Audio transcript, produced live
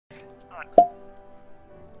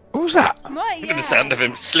What was that? What? Look at the sound of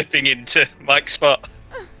him slipping into Mike's spot.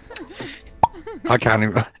 I can't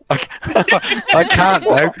even. I can't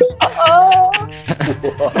now.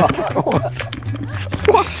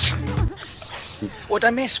 What? What'd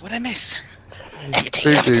I miss? What'd I miss?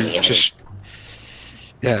 Voodoo just.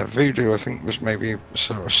 Yeah, Voodoo I think was maybe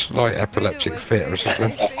sort of slight epileptic fit or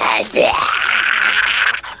something.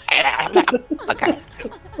 Okay.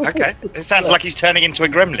 Okay. It sounds like he's turning into a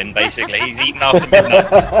gremlin, basically. He's eating after midnight.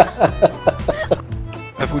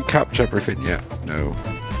 Have we capped everything yet? No.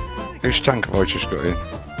 Whose tank have I just got in?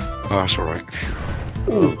 Oh, that's alright.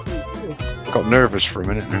 Got nervous for a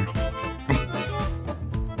minute now.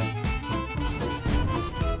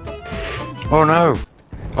 Oh no!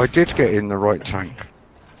 I did get in the right tank.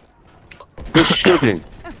 Who's shooting?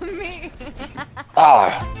 Me.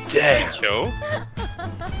 Ah, damn. Sure.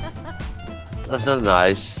 That's not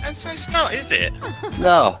nice. It's not, is it?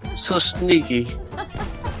 No, so sneaky.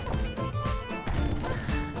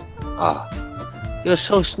 Ah, you're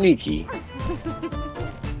so sneaky.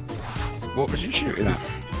 What was he shooting at?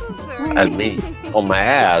 So sorry. And me, on my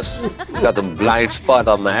ass. You got a blind spot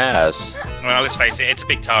on my ass. Well, let's face it, it's a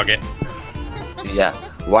big target. Yeah,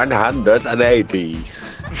 180.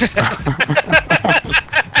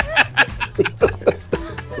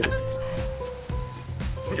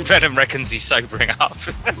 Venom reckons he's sobering up.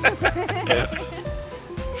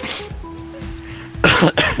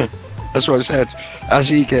 That's what I said. As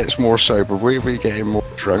he gets more sober, we'll be getting more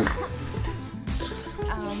drunk.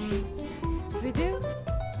 Voodoo?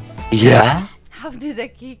 Yeah? How did I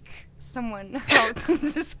kick someone out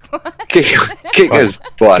of the squad? Kick his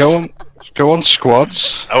butt. Go on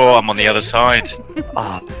squads, Oh, I'm on the other side.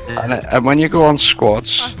 Ah, and when you go on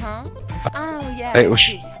squads, Uh-huh. Oh, yeah. It was-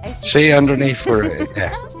 I see. see underneath where it.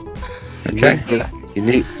 Yeah. Okay.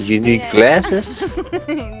 you need glasses?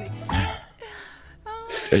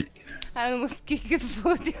 I almost kicked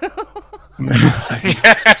Voodoo.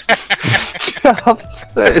 Stop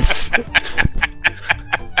this.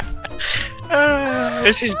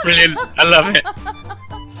 This is brilliant. I love it.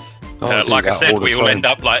 I'll do Like I that said, all the we all time. end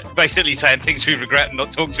up like basically saying things we regret and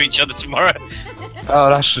not talk to each other tomorrow. Oh,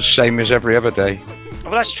 that's the same as every other day.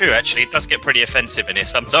 Well, that's true, actually. It does get pretty offensive in here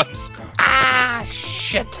sometimes. Ah,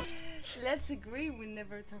 shit. Let's agree we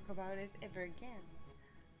never talk about it ever again.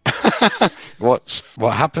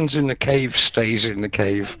 What happens in the cave stays in the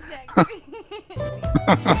cave. Exactly.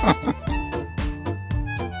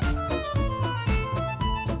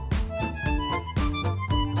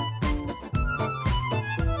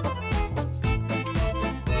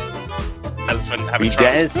 Elephant We having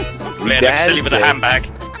trouble. dance. Leonard silly with a handbag.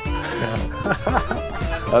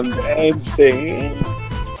 I'm dancing.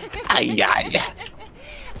 Ay, ay.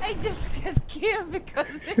 I just got killed because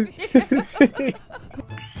of you.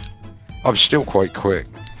 I'm still quite quick.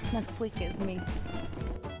 Not quick as me.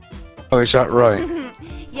 Oh, is that right?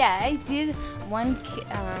 Yeah, I did 1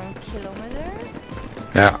 kilometer.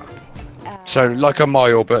 Yeah. So like a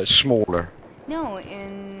mile, but smaller. No,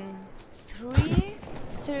 in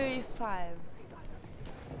 3:35.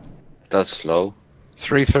 That's slow.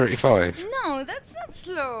 3:35. No, that's not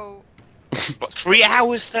slow. What, 3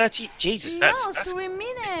 hours 30? Jesus, that's... No, that's... 3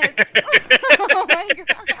 minutes. Oh my god.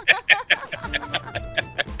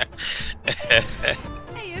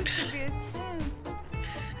 I used to be a champ.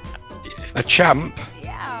 A champ.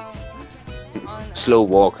 Yeah. Oh, no. Slow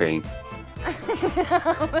walking.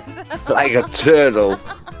 Like a turtle.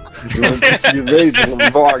 You Rachel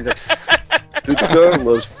bark. The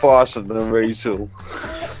turtle is faster than Rachel.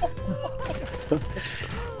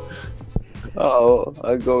 Oh,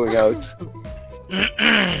 I'm going out.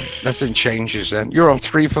 Nothing changes then. You're on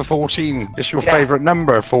 3 for 14. It's your Yeah. favourite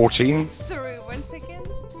number, 14. Sorry, 1 second.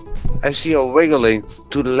 I see you wiggling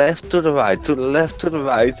to the left, to the right, to the left, to the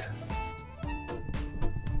right.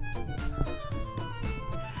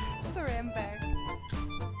 Sorry, I'm back.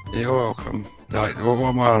 You're welcome. Right, what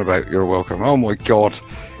am I on about? You're welcome. Oh my god.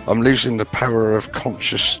 I'm losing the power of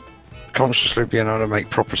consciously being able to make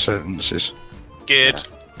proper sentences. Good.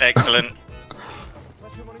 Excellent.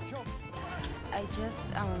 I just,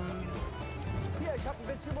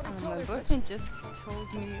 my boyfriend just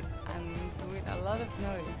told me I'm doing a lot of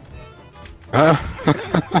noise.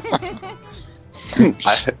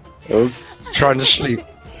 Trying to sleep.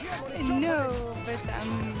 No, but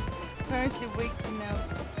I'm currently waking up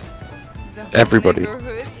the whole Everybody.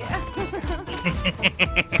 neighborhood, yeah.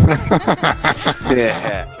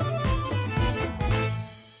 Yeah.